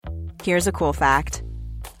Here's a cool fact.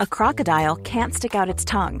 A crocodile can't stick out its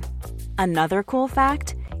tongue. Another cool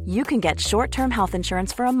fact, you can get short-term health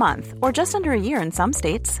insurance for a month or just under a year in some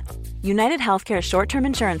states. United Healthcare short-term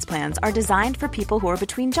insurance plans are designed for people who are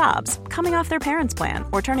between jobs, coming off their parents' plan,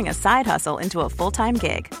 or turning a side hustle into a full-time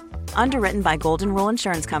gig. Underwritten by Golden Rule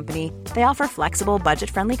Insurance Company, they offer flexible,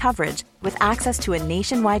 budget-friendly coverage with access to a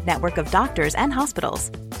nationwide network of doctors and hospitals.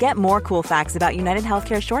 Get more cool facts about United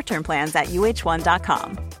Healthcare short-term plans at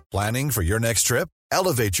uh1.com. Planning for your next trip?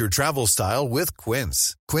 Elevate your travel style with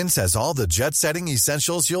Quince. Quince has all the jet-setting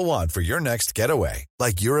essentials you'll want for your next getaway,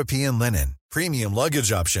 like European linen, premium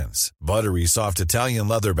luggage options, buttery soft Italian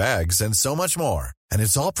leather bags, and so much more. And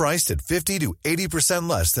it's all priced at 50 to 80%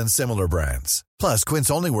 less than similar brands. Plus,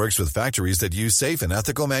 Quince only works with factories that use safe and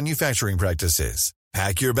ethical manufacturing practices.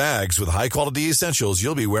 Pack your bags with high-quality essentials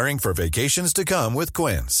you'll be wearing for vacations to come with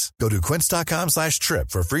Quince. Go to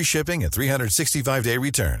quince.com/trip for free shipping and 365-day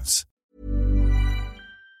returns.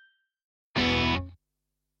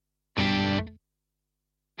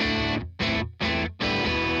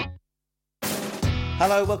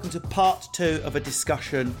 Hello, welcome to part 2 of a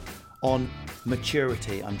discussion on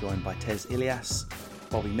maturity. I'm joined by Tez Ilias,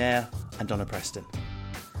 Bobby Mayer and Donna Preston.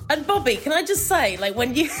 And Bobby, can I just say, like,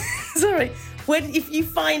 when you... if you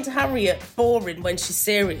find Harriet boring when she's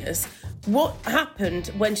serious, what happened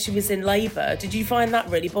when she was in labour? Did you find that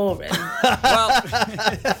really boring? Well,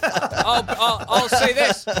 I'll say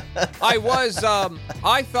this. I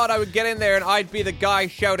thought I would get in there and I'd be the guy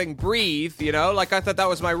shouting, breathe, you know? Like, I thought that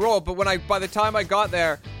was my role. But by the time I got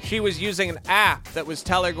there, she was using an app that was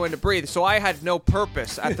telling her when to breathe. So I had no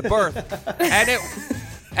purpose at the birth.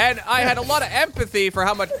 And I had a lot of empathy for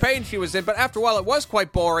how much pain she was in, but after a while it was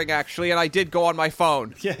quite boring, actually, and I did go on my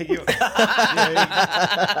phone. There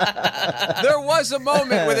was a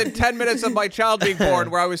moment within 10 minutes of my child being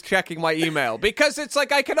born where I was checking my email, because it's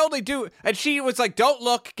like I can only do... And she was like, don't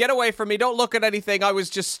look, get away from me, don't look at anything. I was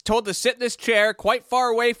just told to sit in this chair quite far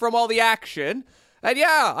away from all the action. And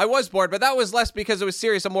yeah, I was bored, but that was less because it was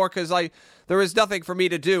serious and more because there was nothing for me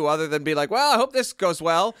to do other than be like, well, I hope this goes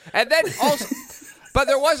well. And then also... But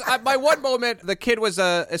there was, my one moment, the kid was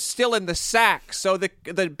still in the sack, so the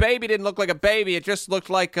baby didn't look like a baby, it just looked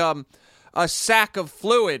like a sack of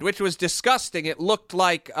fluid, which was disgusting. It looked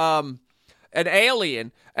like an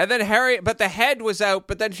alien. And then Harriet, but the head was out,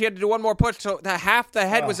 but then she had to do one more push, so half the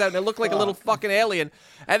head was out, and it looked like a little fucking alien.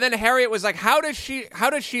 And then Harriet was like, how does she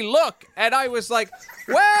look? And I was like,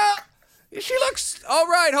 well... She looks all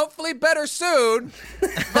right, hopefully better soon.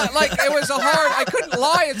 But, like, it was I couldn't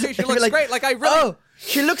lie and say she looks great. Like, I really... Oh,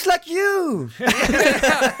 she looks like you. I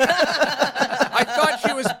thought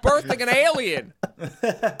she was birthing an alien.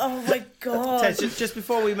 Oh, my God. Tez, just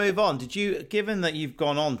before we move on, given that you've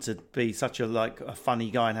gone on to be such a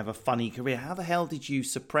funny guy and have a funny career, how the hell did you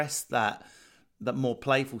suppress that more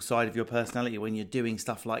playful side of your personality when you're doing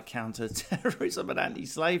stuff like counter-terrorism and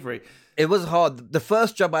anti-slavery? It was hard. The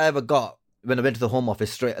first job I ever got, when I went to the Home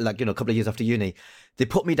Office straight, a couple of years after uni, they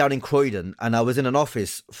put me down in Croydon and I was in an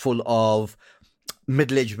office full of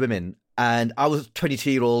middle-aged women, and I was a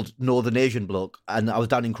 22-year-old Northern Asian bloke, and I was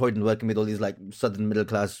down in Croydon working with all these southern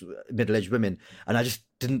middle-class middle-aged women, and I just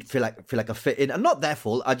didn't feel like I fit in. And not their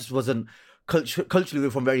fault, I just wasn't... Culturally, we were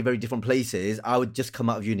from very, very different places. I would just come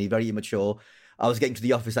out of uni very immature. I was getting to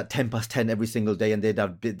the office at 10:10 every single day, and they'd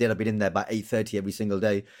have been in there by 8:30 every single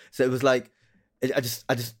day. So it was like... I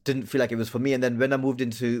just didn't feel like it was for me. And then when I moved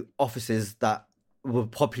into offices that were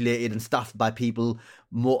populated and staffed by people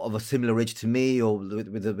more of a similar age to me or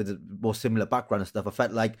with a more similar background and stuff, I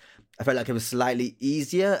felt like it was slightly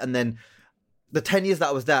easier. And then the 10 years that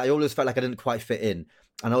I was there, I always felt like I didn't quite fit in,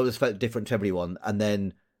 and I always felt different to everyone. And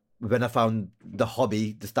then when I found the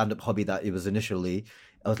stand-up hobby that it was initially,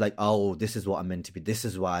 I was like, oh, this is what I'm meant to be. This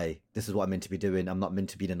is what I'm meant to be doing. I'm not meant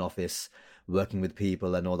to be in an office working with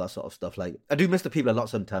people and all that sort of stuff. Like, I do miss the people a lot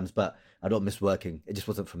sometimes, but I don't miss working. It just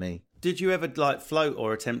wasn't for me. Did you ever float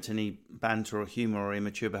or attempt any banter or humour or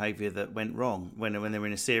immature behaviour that went wrong when they were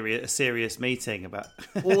in a serious meeting about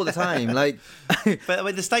all the time? But I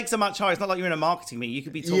mean, the stakes are much higher. It's not like you're in a marketing meeting. You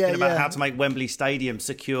could be talking about how to make Wembley Stadium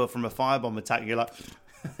secure from a firebomb attack. You're like.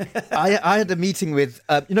 I had a meeting with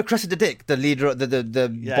Cressida Dick, the leader,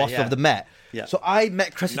 the boss of the Met. Yeah. So I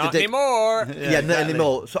met Cressida Not Dick. anymore. Yeah, not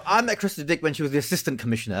anymore. So I met Cressida Dick when she was the assistant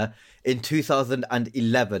commissioner in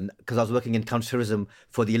 2011 because I was working in counterterrorism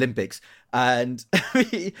for the Olympics. And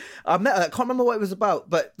I met her. I can't remember what it was about,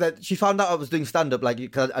 but that she found out I was doing stand-up, like,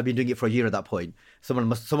 because I'd been doing it for a year at that point. Someone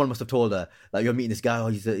must have told her, like, you're meeting this guy,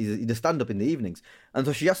 he does stand-up in the evenings. And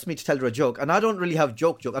so she asked me to tell her a joke. And I don't really have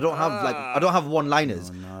joke. I don't have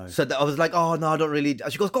one-liners. Oh, no. So I was like, oh, no, I don't really.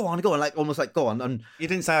 And she goes, go on, like, almost like, go on. And You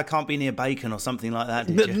didn't say I can't be near bacon or something like that,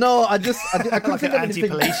 did you? no, I couldn't Like think an of anything.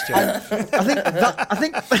 anti-police joke. I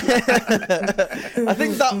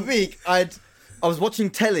think that week I was watching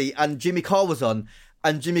telly and Jimmy Carr was on,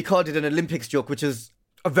 and Jimmy Carr did an Olympics joke, which is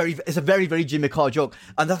a very, very Jimmy Carr joke,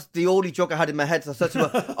 and that's the only joke I had in my head. So I said to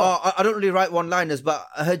her, "Oh, I don't really write one-liners, but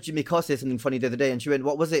I heard Jimmy Carr say something funny the other day," and she went,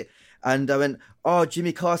 "What was it?" And I went, "Oh,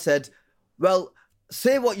 Jimmy Carr said, well,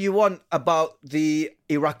 say what you want about the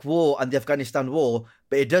Iraq War and the Afghanistan War,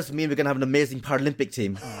 but it does mean we're going to have an amazing Paralympic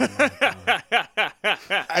team."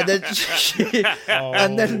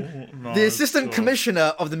 And then the assistant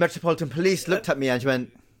commissioner of the Metropolitan Police looked at me and she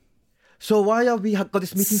went, "So why have we got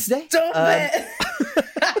this meeting today?" Stop it!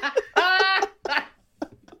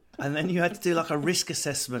 And then you had to do like a risk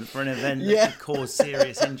assessment for an event that Yeah. could cause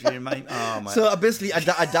serious injury. Mate. Oh, my. So basically,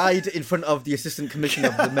 I died in front of the assistant commissioner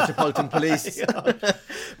of the Metropolitan Police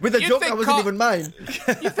with a You joke think that wasn't even mine.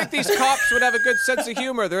 You think these cops would have a good sense of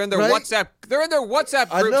humor? They're in their Right? WhatsApp. They're in their WhatsApp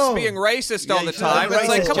I groups know. being racist all the you should have time. It's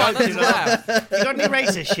like, racist come on, jokes, let's laugh. You got any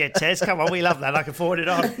racist shit, Tez? Come on, we love that. I can forward it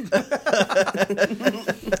on.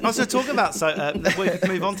 Also, talk about we could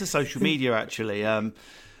move on to social media. Actually,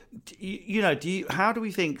 how do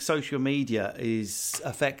we think social media is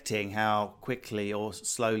affecting how quickly or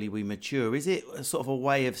slowly we mature? Is it a sort of a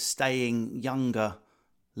way of staying younger,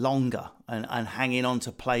 longer, and hanging on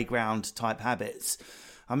to playground type habits?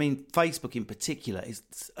 I mean, Facebook in particular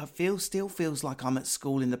still feels like I'm at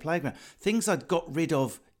school in the playground. Things I'd got rid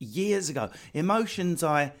of years ago, emotions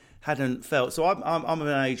I hadn't felt. So I'm of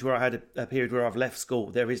an age where I had a period where I've left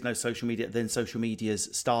school. There is no social media. Then social media's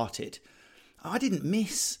started. I didn't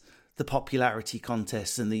miss the popularity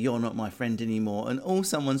contests and the "you're not my friend anymore" and all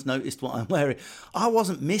someone's noticed what I'm wearing. I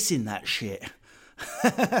wasn't missing that shit.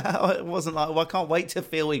 It wasn't like, well, I can't wait to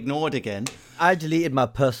feel ignored again. I deleted my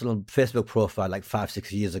personal Facebook profile like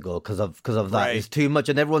 5-6 years ago because of that. Right. It's too much,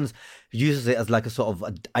 and everyone uses it as like a sort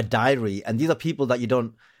of a diary. And these are people that you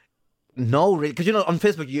don't know really, because on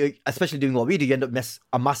Facebook, you, especially doing what we do, you end up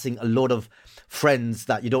amassing a load of friends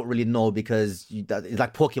that you don't really know because it's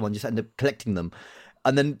like Pokemon. You just end up collecting them.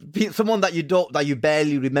 And then someone that you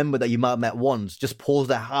barely remember that you might have met once just pulls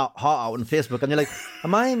their heart out on Facebook, and you're like,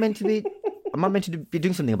 am I meant to be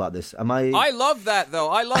doing something about this? I love that, though.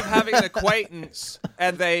 I love having an acquaintance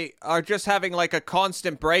and they are just having like a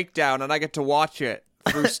constant breakdown and I get to watch it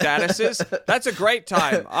through statuses. That's a great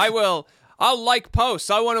time. I'll like posts.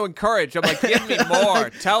 I want to encourage. I'm like, give me more.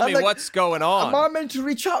 Tell me like, what's going on. Am I meant to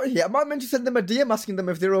reach out here? Am I meant to send them a DM asking them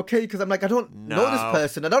if they're okay? Because I'm like, I don't know this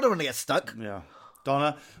person and I don't want to get stuck. Yeah.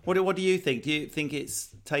 Donna, what do you think? Do you think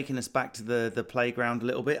it's taking us back to the playground a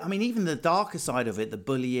little bit? I mean, even the darker side of it, the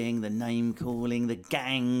bullying, the name calling, the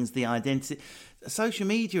gangs, the identity. Social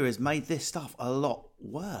media has made this stuff a lot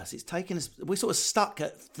worse. It's taken us, we're sort of stuck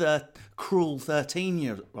at the cruel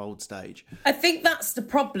 13-year-old stage. I think that's the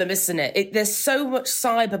problem, isn't it? There's so much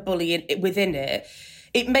cyberbullying within it.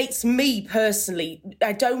 It makes me personally,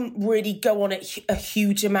 I don't really go on it a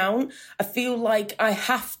huge amount. I feel like I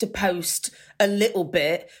have to post a little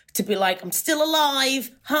bit to be like, I'm still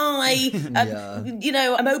alive. Hi.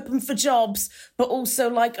 I'm open for jobs, but also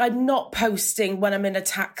like I'm not posting when I'm in a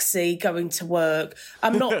taxi going to work.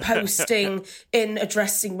 I'm not posting in a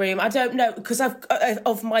dressing room. I don't know, because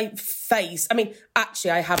of my face. I mean,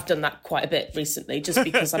 actually, I have done that quite a bit recently just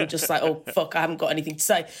because I'm just like, oh, fuck, I haven't got anything to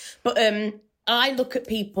say. But, I look at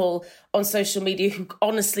people on social media who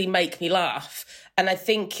honestly make me laugh. And I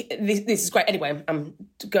think this is great. Anyway, I'm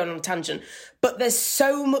going on a tangent. But there's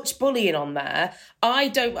so much bullying on there.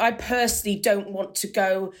 I personally don't want to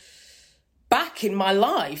go back in my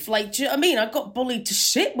life. Like, do you know what I mean? I got bullied to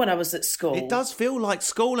shit when I was at school. It does feel like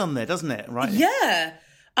school on there, doesn't it? Right? Yeah.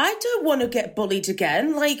 I don't want to get bullied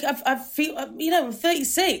again. Like, I feel, I'm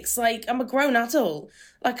 36. Like, I'm a grown adult.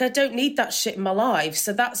 Like, I don't need that shit in my life.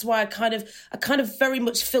 So that's why I kind of very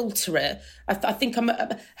much filter it. I think I'm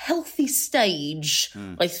at a healthy stage,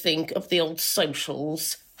 I think, of the old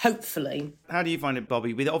socials, hopefully. How do you find it,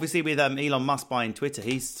 Bobby? With Elon Musk buying Twitter,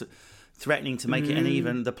 he's threatening to make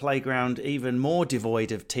it the playground even more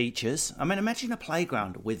devoid of teachers. I mean, imagine a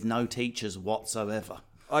playground with no teachers whatsoever.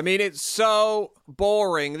 I mean, it's so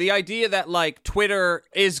boring. The idea that, like, Twitter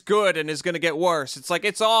is good and is going to get worse. It's like,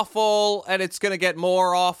 it's awful and it's going to get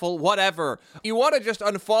more awful, whatever. You want to just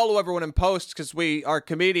unfollow everyone in posts because we are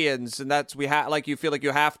comedians and that's, you feel like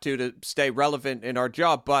you have to stay relevant in our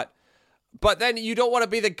job. But then you don't want to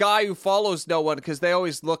be the guy who follows no one because they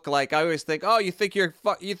always look like, I always think, oh, you think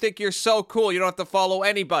you're so cool. You don't have to follow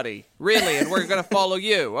anybody. Really? And we're going to follow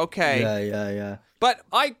you. Okay. Yeah. But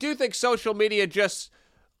I do think social media just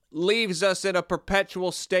leaves us in a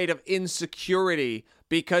perpetual state of insecurity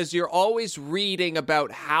because you're always reading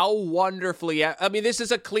about how wonderfully, I mean, this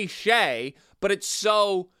is a cliche, but it's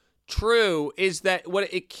so true, is that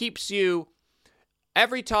what it keeps you,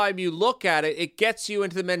 every time you look at it, it gets you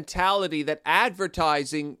into the mentality that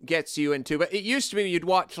advertising gets you into. But it used to be you'd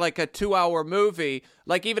watch like a 2-hour movie,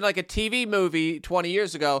 like even like a TV movie 20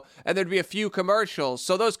 years ago, and there'd be a few commercials.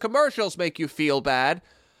 So those commercials make you feel bad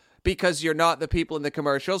because you're not the people in the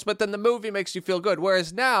commercials, but then the movie makes you feel good.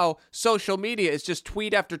 Whereas now, social media is just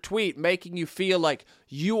tweet after tweet making you feel like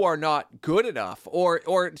you are not good enough, or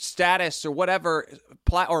status, or whatever,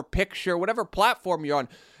 or picture, whatever platform you're on,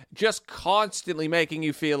 just constantly making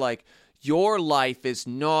you feel like your life is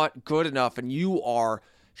not good enough and you are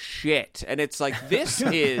shit. And it's like, this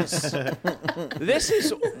is, and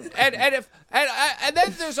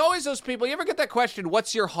then there's always those people, you ever get that question,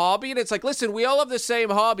 what's your hobby? And it's like, listen, we all have the same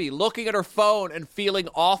hobby, looking at our phone and feeling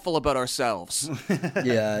awful about ourselves.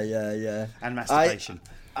 Yeah. And masturbation.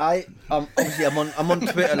 Obviously I'm on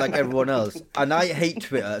Twitter like everyone else, and I hate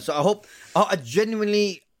Twitter. So I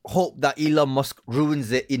genuinely hope that Elon Musk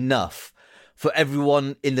ruins it enough for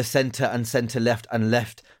everyone in the center and center left and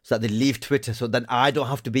left, so that they leave Twitter, so then I don't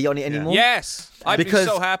have to be on it anymore. Yes, I'd be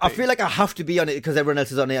so happy. I feel like I have to be on it because everyone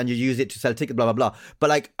else is on it and you use it to sell tickets, blah, blah, blah. But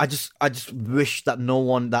like, I just wish that no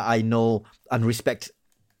one that I know and respect,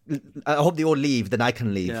 I hope they all leave, then I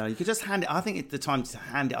can leave. Yeah, you could just hand it. I think it's the time to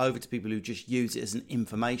hand it over to people who just use it as an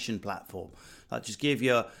information platform. Like, just give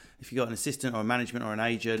your, if you've got an assistant or a management or an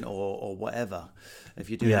agent or whatever, if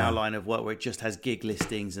you're doing our line of work where it just has gig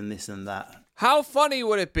listings and this and that. How funny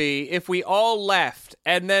would it be if we all left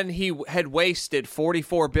and then he had wasted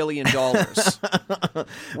 $44 billion?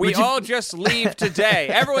 We all just leave today.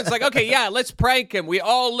 Everyone's like, okay, yeah, let's prank him. We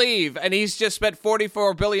all leave. And he's just spent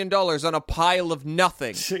 $44 billion on a pile of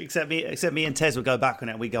nothing. Except me and Tez would go back on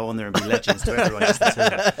it and we go on there and be legends to everyone. Just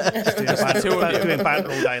doing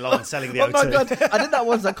banter all day long and selling the O2. Oh my God, I did that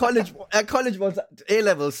once at college. At college once,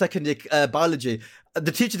 A-level, second year biology.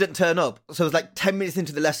 The teacher didn't turn up, so it was like 10 minutes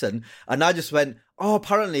into the lesson, and I just went, oh,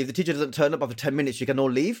 apparently if the teacher doesn't turn up after 10 minutes, you can all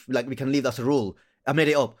leave. Like, we can leave, that's a rule. I made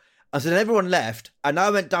it up. And so then everyone left, and I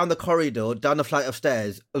went down the corridor, down the flight of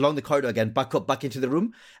stairs, along the corridor again, back into the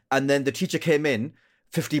room, and then the teacher came in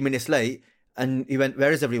 15 minutes late, and he went,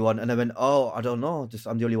 where is everyone? And I went, oh, I don't know,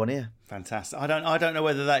 I'm the only one here. Fantastic. I don't know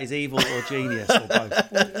whether that is evil or genius or both.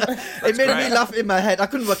 It made me laugh in my head. I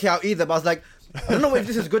couldn't work it out either, but I was like, I don't know if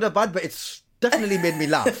this is good or bad, but it's definitely made me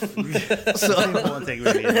laugh. So one thing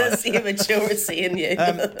really. That's the immaturity in you.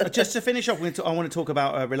 Just to finish off, I want to talk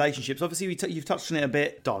about relationships. Obviously, you've touched on it a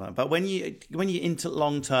bit, Donna. But when you're into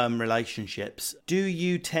long-term relationships, do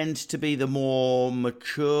you tend to be the more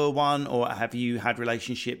mature one, or have you had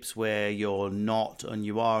relationships where you're not and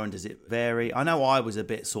you are, and does it vary? I know I was a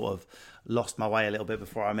bit sort of lost my way a little bit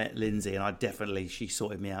before I met Lindsay, and she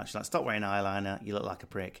sorted me out. She's like, stop wearing eyeliner, you look like a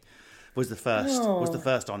prick. Was the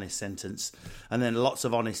first honest sentence, and then lots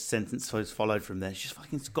of honest sentences followed from there. She just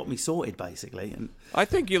fucking got me sorted, basically. And I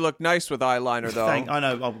think you look nice with eyeliner, though. I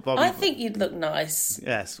know. I think you'd look nice.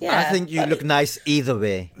 Yes. Yeah, I think you look nice either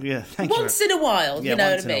way. Yeah. Thank you. Once in a while, you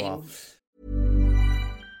know what I mean.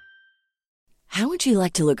 How would you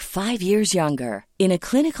like to look 5 years younger? In a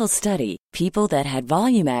clinical study, people that had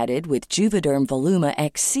volume added with Juvederm Voluma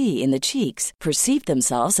XC in the cheeks perceived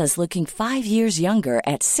themselves as looking 5 years younger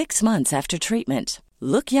at 6 months after treatment.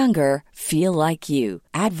 Look younger, feel like you.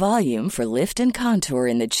 Add volume for lift and contour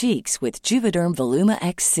in the cheeks with Juvederm Voluma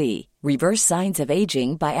XC. Reverse signs of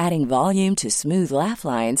aging by adding volume to smooth laugh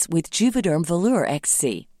lines with Juvederm Volure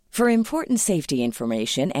XC. For important safety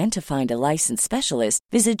information and to find a licensed specialist,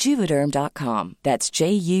 visit Juvederm.com. That's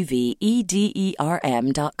JUVEDERM.com.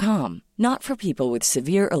 Not for people with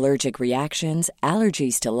severe allergic reactions,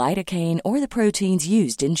 allergies to lidocaine, or the proteins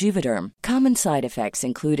used in Juvederm. Common side effects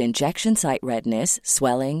include injection site redness,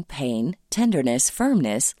 swelling, pain, tenderness,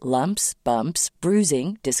 firmness, lumps, bumps,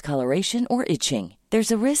 bruising, discoloration, or itching.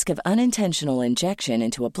 There's a risk of unintentional injection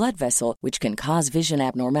into a blood vessel, which can cause vision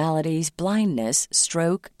abnormalities, blindness,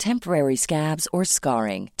 stroke, temporary scabs, or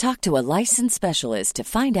scarring. Talk to a licensed specialist to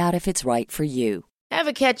find out if it's right for you.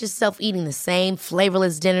 Ever catch yourself eating the same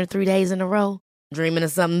flavorless dinner 3 days in a row? Dreaming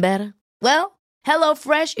of something better? Well,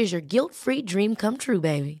 HelloFresh is your guilt-free dream come true,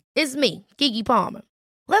 baby. It's me, Keke Palmer.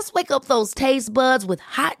 Let's wake up those taste buds with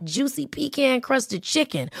hot, juicy pecan-crusted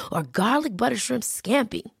chicken or garlic butter shrimp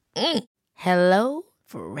scampi. Hello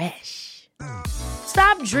Fresh.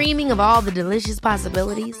 Stop dreaming of all the delicious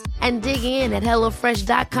possibilities and dig in at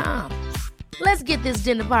HelloFresh.com. Let's get this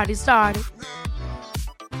dinner party started.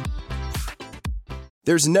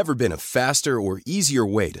 There's never been a faster or easier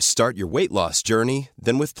way to start your weight loss journey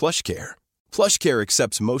than with PlushCare. PlushCare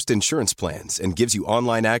accepts most insurance plans and gives you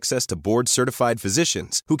online access to board-certified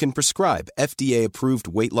physicians who can prescribe FDA-approved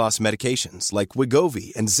weight loss medications like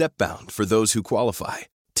Wegovy and Zepbound for those who qualify.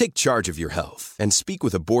 Take charge of your health and speak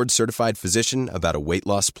with a board-certified physician about a weight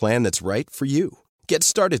loss plan that's right for you. Get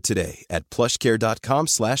started today at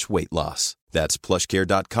plushcare.com/weight loss. That's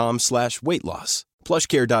plushcare.com/weight loss.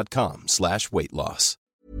 plushcare.com/weight loss.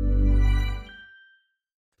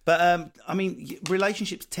 But, I mean,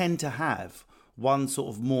 relationships tend to have one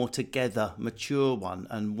sort of more together, mature one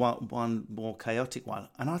and one more chaotic one.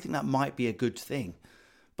 And I think that might be a good thing.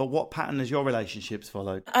 But what pattern has your relationships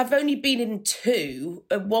followed? I've only been in two.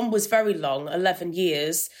 One was very long, 11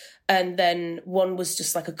 years. And then one was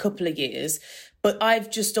just like a couple of years. But I've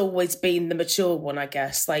just always been the mature one, I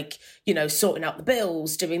guess. Like, you know, sorting out the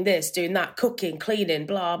bills, doing this, doing that, cooking, cleaning,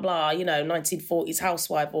 blah, blah, you know, 1940s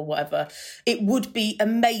housewife or whatever. It would be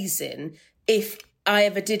amazing if I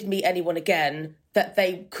ever did meet anyone again that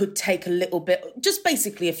they could take a little bit, just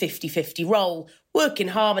basically a 50-50 role, work in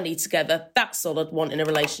harmony together. That's all I'd want in a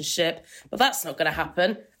relationship. But that's not going to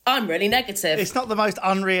happen. I'm really negative. It's not the most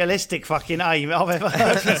unrealistic fucking aim I've ever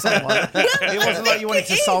heard from someone. It wasn't like you wanted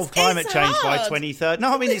to solve climate change by 2030.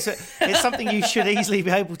 No, I mean, it's something you should easily be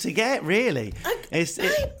able to get, really. I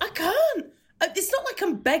can't. It's not like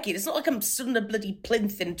I'm begging. It's not like I'm stood on a bloody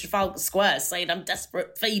plinth in Trafalgar Square saying I'm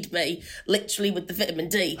desperate, feed me, literally with the vitamin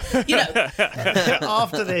D. You know.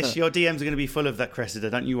 After this, your DMs are going to be full of that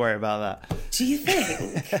Cressida. Don't you worry about that. Do you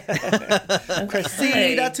think?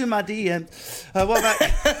 Cressida to my DM. What about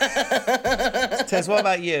Tess? What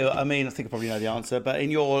about you? I mean, I think I probably know the answer. But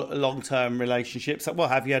in your long-term relationships, well,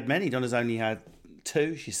 have you had many? Donna's only had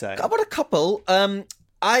two, she said. I've got a couple.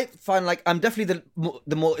 I find like I'm definitely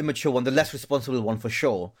the more immature one, the less responsible one for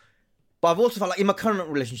sure. But I've also found like in my current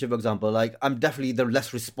relationship, for example, like I'm definitely the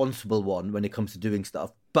less responsible one when it comes to doing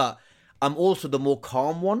stuff. But I'm also the more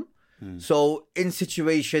calm one. So in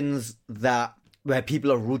situations where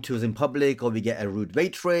people are rude to us in public, or we get a rude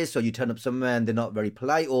waitress, or you turn up somewhere and they're not very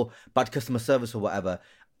polite, or bad customer service or whatever,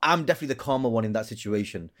 I'm definitely the calmer one in that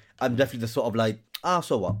situation. I'm definitely the sort of like,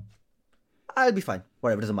 so what? I'll be fine.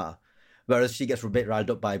 Whatever, doesn't matter. Whereas she gets a bit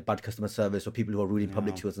riled up by bad customer service or people who are rude in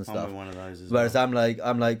public to us and stuff. I'm one of those as Whereas well.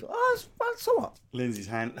 I'm like, so what? Lindsay's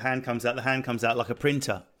hand comes out. The hand comes out like a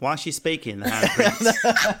printer. While she's speaking, the hand prints.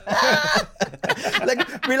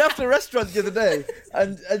 Like, we left a restaurant the other day,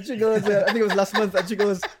 and she goes, I think it was last month, and she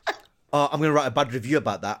goes, I'm going to write a bad review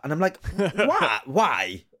about that. And I'm like,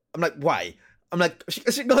 why? I'm like, why? I'm like,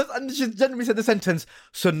 she goes, and she generally said the sentence,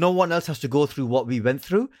 so no one else has to go through what we went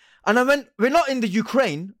through. And I went, we're not in the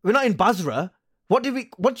Ukraine. We're not in Basra. What do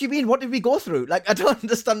you mean? What did we go through? Like, I don't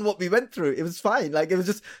understand what we went through. It was fine. Like, it was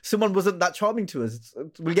just, someone wasn't that charming to us.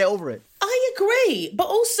 We'll get over it. I agree. But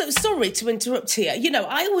also, sorry to interrupt here. You know,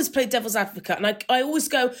 I always play devil's advocate, and I always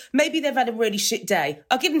go, maybe they've had a really shit day.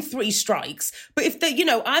 I'll give them 3 strikes. But if they, you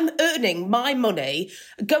know, I'm earning my money,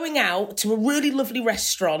 going out to a really lovely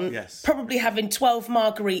restaurant, probably having 12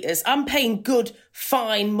 margaritas. I'm paying good,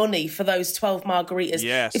 fine money for those 12 margaritas.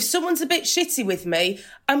 Yes. If someone's a bit shitty with me,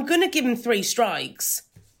 I'm going to give them 3 strikes.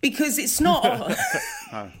 Because it's not...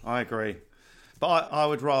 No, I agree. But I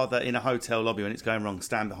would rather, in a hotel lobby when it's going wrong,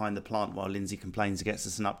 stand behind the plant while Lindsay complains and gets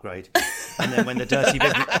us an upgrade. And then when the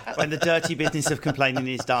dirty business of complaining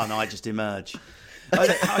is done, I just emerge.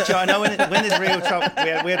 Actually, I know when there's real trouble.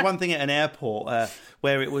 We had one thing at an airport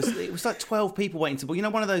where it was like 12 people waiting to board. You know,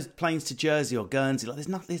 one of those planes to Jersey or Guernsey. Like,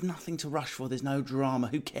 there's nothing to rush for. There's no drama.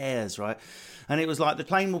 Who cares, right? And it was like, the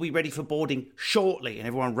plane will be ready for boarding shortly, and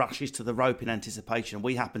everyone rushes to the rope in anticipation.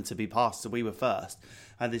 We happened to be past, so we were first.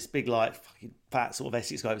 And this big, like, fucking fat sort of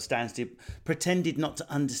Essex guy stands there, pretended not to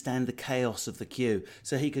understand the chaos of the queue.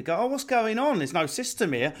 So he could go, oh, what's going on? There's no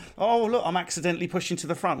system here. Oh, look, I'm accidentally pushing to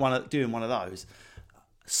the front, doing one of those.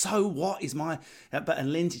 So what is my...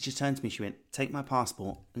 And Lindsay just turned to me, she went, take my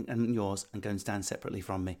passport and yours and go and stand separately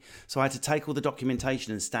from me. So I had to take all the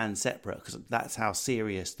documentation and stand separate, because that's how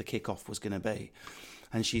serious the kickoff was going to be.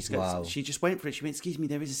 And she just went for it. She went, excuse me,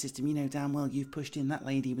 there is a system. You know damn well you've pushed in. That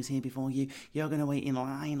lady was here before you. You're going to wait in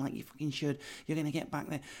line like you fucking should. You're going to get back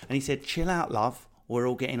there. And he said, chill out, love. we're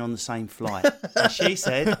all getting on the same flight. And she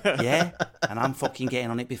said, yeah, and I'm fucking getting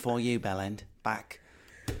on it before you, Bellend. Back.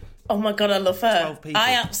 Oh my God, I love her. 12 people.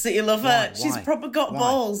 I absolutely love her. She's proper got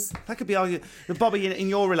balls. That could be argued. Bobby, in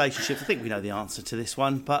your relationships, I think we know the answer to this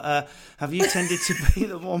one, but have you tended to be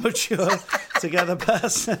the more mature together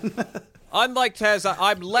person? Unlike Tez,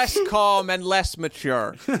 I'm less calm and less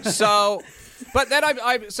mature. So, but then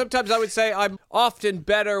I sometimes I would say I'm often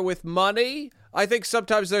better with money. I think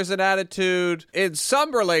sometimes there's an attitude in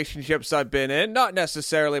some relationships I've been in, not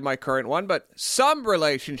necessarily my current one, but some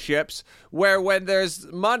relationships where when there's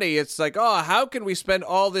money, it's like, oh, how can we spend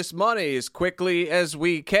all this money as quickly as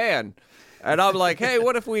we can? And I'm like, hey,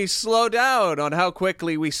 what if we slow down on how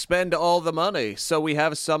quickly we spend all the money so we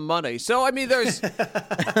have some money? So, I mean, there's... Take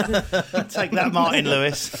that, Martin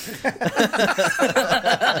Lewis.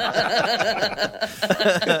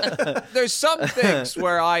 There's some things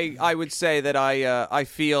where I would say that I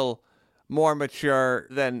feel more mature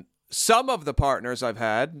than some of the partners I've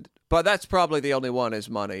had, but that's probably the only one is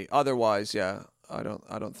money. Otherwise, yeah, I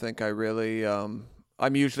don't think I really...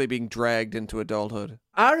 I'm usually being dragged into adulthood.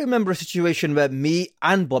 I remember a situation where me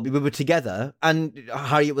and Bobby, we were together, and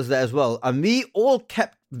Harriet was there as well, and we all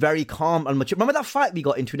kept very calm and mature. Remember that fight we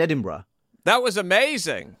got into in Edinburgh? That was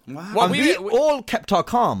amazing. Wow. Well, And we all kept our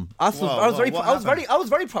calm. I was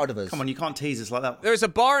very proud of us. Come on, you can't tease us like that. There's a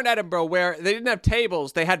bar in Edinburgh where they didn't have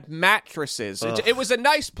tables, they had mattresses. It was a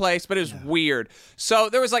nice place, but it was weird. So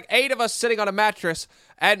there was like 8 of us sitting on a mattress,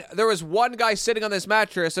 and there was one guy sitting on this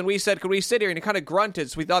mattress, and we said, can we sit here? And he kind of grunted,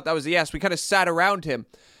 so we thought that was a yes. We kind of sat around him.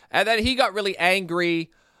 And then he got really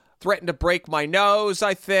angry, threatened to break my nose,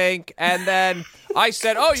 I think. And then I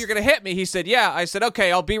said, oh, you're going to hit me? He said, yeah. I said,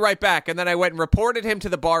 okay, I'll be right back. And then I went and reported him to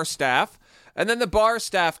the bar staff. And then the bar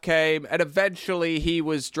staff came, and eventually he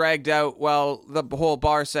was dragged out while the whole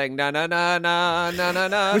bar sang, na na na na na na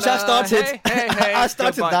na. Which I started. Hey, hey, I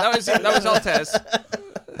started goodbye. that. That was all Tez.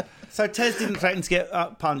 So Tez didn't threaten to get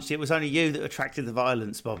punched. It was only you that attracted the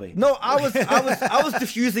violence, Bobby. No, I was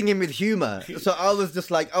diffusing him with humour. So I was just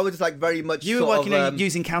like very much. You were working on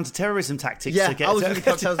using counter-terrorism tactics. Yeah, to get I was using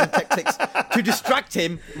counter-terrorism tactics to distract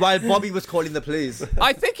him while Bobby was calling the police.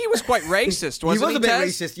 I think he was quite racist, wasn't he? He was a bit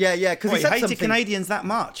Tez? racist, yeah. Because he Wait, said hated something. Canadians that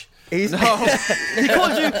much? He called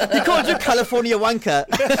you California wanker.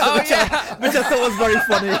 Oh, yeah. which I thought was very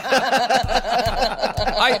funny.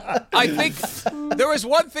 I think there was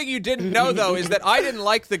one thing you didn't know, though, is that I didn't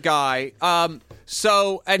like the guy. And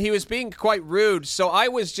he was being quite rude. So I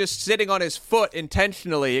was just sitting on his foot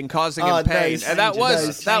intentionally and causing him pain. Nice. And that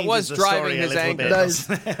was driving his anger. Nice.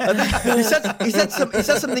 He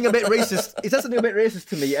said something a bit racist. He said something a bit racist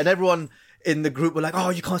to me, and everyone in the group were like, "Oh,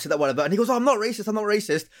 you can't say that whatever." And he goes, "Oh, I'm not racist.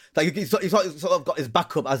 Like he sort of got his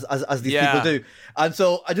back up as these people do. And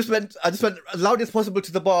so I just went as loud as possible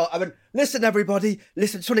to the bar. I went, "Listen, everybody,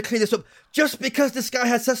 listen. Just want to clear this up. Just because this guy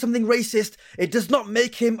has said something racist, it does not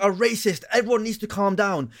make him a racist. Everyone needs to calm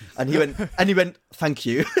down." And he went, "Thank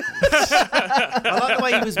you." I like the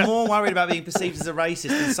way he was more worried about being perceived as a racist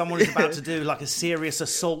than someone who's about to do like a serious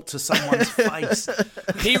assault to someone's face.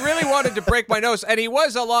 He really wanted to break my nose, and he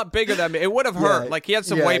was a lot bigger than me. It would have hurt. Like he had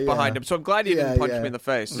some weight behind him, so I'm glad he didn't punch me in the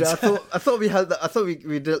face. Yeah, I thought we had that. I thought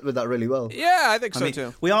we dealt with that really well. Yeah, I think so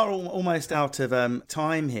too. We are almost out of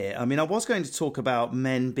time here. I mean, I was going to talk about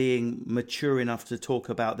men being mature enough to talk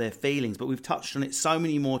about their feelings, but we've touched on it so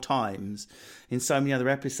many more times in so many other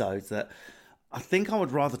episodes that I think I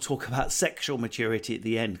would rather talk about sexual maturity at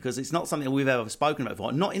the end, because it's not something we've ever spoken about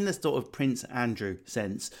before. Not in the sort of Prince Andrew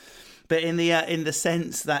sense, but in the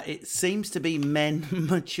sense that it seems to be men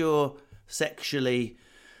mature sexually.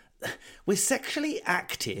 We're sexually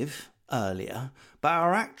active earlier, but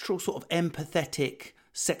our actual sort of empathetic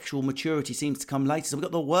sexual maturity seems to come later. So we've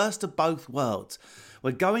got the worst of both worlds.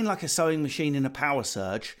 We're going like a sewing machine in a power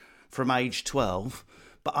surge from age 12,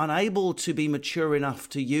 but unable to be mature enough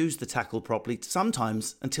to use the tackle properly,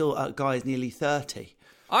 sometimes until a guy is nearly 30.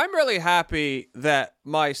 I'm really happy that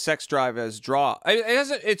my sex drive has dropped.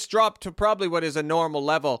 It's dropped to probably what is a normal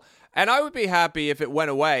level, and I would be happy if it went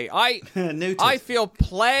away. I feel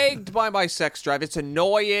plagued by my sex drive. It's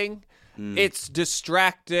annoying. It's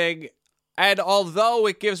distracting. And although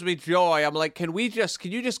it gives me joy, I'm like, can you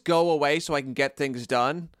just go away so I can get things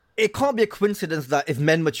done? It can't be a coincidence that if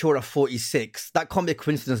men mature at 46, that can't be a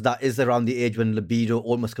coincidence that is around the age when libido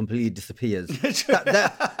almost completely disappears.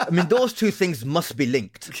 I mean, those two things must be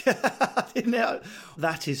linked.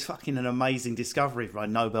 That is fucking an amazing discovery by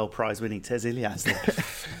Nobel Prize winning Tez Ilyas.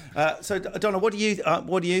 So, Donna, what do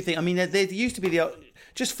you think? I mean, there used to be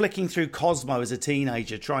just flicking through Cosmo as a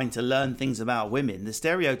teenager, trying to learn things about women, the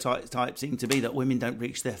stereotype seem to be that women don't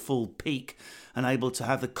reach their full peak and able to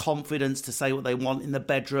have the confidence to say what they want in the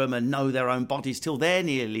bedroom and know their own bodies till they're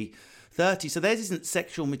nearly 30. So theirs isn't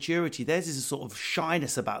sexual maturity. Theirs is a sort of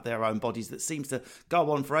shyness about their own bodies that seems to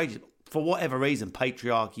go on for ages. For whatever reason,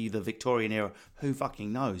 patriarchy, the Victorian era, who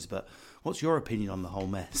fucking knows? But what's your opinion on the whole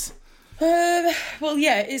mess? Well,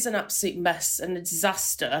 yeah, it is an absolute mess and a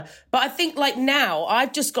disaster. But I think, like, now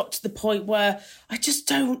I've just got to the point where I just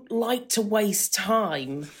don't like to waste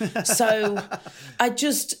time. So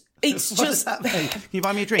it's What just... does that mean? Can you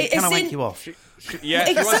buy me a drink? Can I wake you off? Yeah,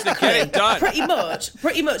 she wants to get it done.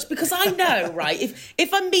 Pretty much, because I know, right, if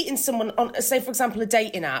I'm meeting someone on, say, for example, a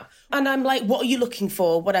dating app, and I'm like, what are you looking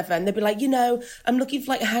for, whatever, and they'll be like, I'm looking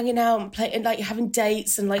for, like, hanging out and playing, like, having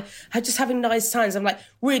dates and, like, just having nice times. I'm like,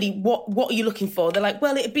 really, what are you looking for? They're like,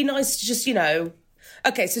 well, it'd be nice to just,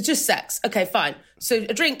 okay, so just sex. Okay, fine. So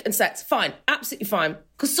a drink and sex, fine, absolutely fine.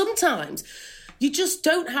 Because sometimes you just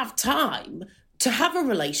don't have time to have a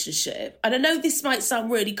relationship. And I know this might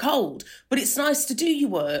sound really cold, but it's nice to do your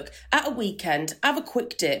work at a weekend, have a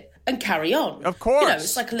quick dip and carry on. Of course.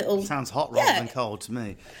 It's like a little... Sounds hot rather than cold to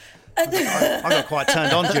me. I got quite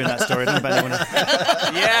turned on during that story. I don't know about anyone else.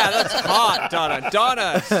 Yeah, that's hot, Donna.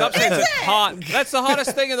 Donna, stop saying it's hot. That's the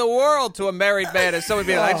hottest thing in the world to a married man is someone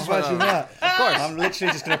being like, I just want to... Of course. I'm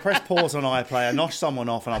literally just going to press pause on iPlayer, nosh someone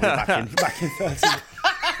off, and I'll be back in 30.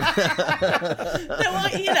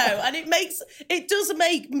 And it does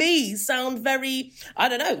make me sound very, I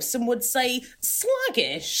don't know, some would say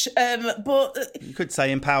sluggish, but you could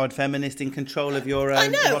say empowered feminist in control of your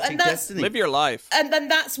erotic destiny. Live your life. And then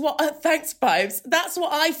that's what, thanks, babes, that's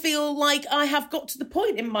what I feel like I have got to the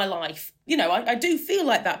point in my life. I do feel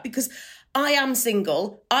like that because I am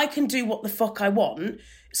single. I can do what the fuck I want.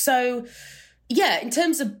 So... yeah, in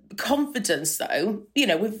terms of confidence, though,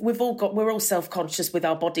 we're all self-conscious with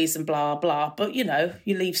our bodies and blah, blah. But, you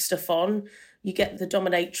leave stuff on, you get the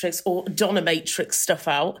dominatrix or dominatrix stuff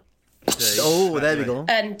out. Oh, there we go.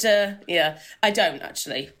 And, I don't,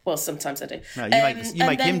 actually. Well, sometimes I do. No, you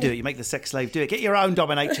make him do it. You make the sex slave do it. Get your own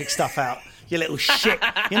dominatrix stuff out. You little shit.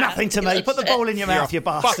 You're nothing to me. Put the ball in your mouth, you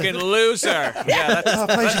bastard. Fucking loser. Yeah,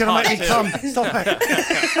 that's please, you're going to make me come. Stop it.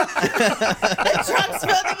 Transfer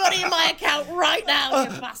the money in my account right now, you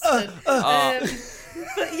bastard.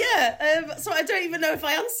 But yeah, so I don't even know if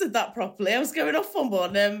I answered that properly. I was going off on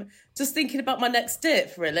one, just thinking about my next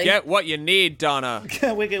dip, really. Get what you need, Donna.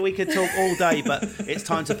 We could talk all day, but it's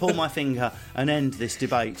time to pull my finger and end this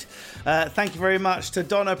debate. Thank you very much to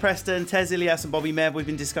Donna Preston, Tez Ilyas and Bobby Meb. We've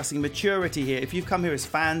been discussing maturity here. If you've come here as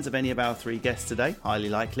fans of any of our three guests today, highly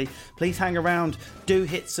likely, please hang around, do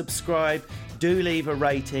hit subscribe, do leave a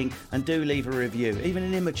rating and do leave a review. Even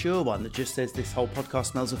an immature one that just says this whole podcast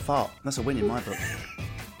smells of fart. That's a win in my book.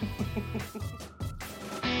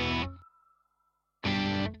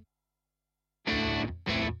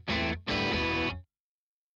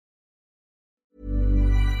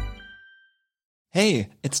 Hey,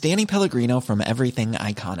 it's Danny Pellegrino from Everything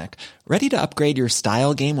Iconic. Ready to upgrade your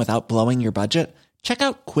style game without blowing your budget? Check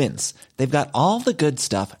out Quince. They've got all the good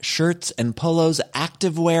stuff, shirts and polos,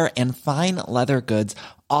 activewear, and fine leather goods,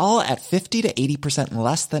 all at 50 to 80%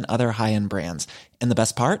 less than other high-end brands. And the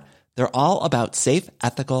best part? They're all about safe,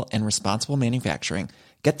 ethical, and responsible manufacturing.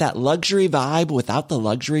 Get that luxury vibe without the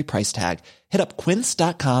luxury price tag. Hit up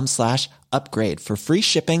quince.com/upgrade for free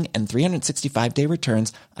shipping and 365-day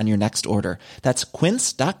returns on your next order. That's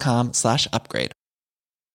quince.com/upgrade.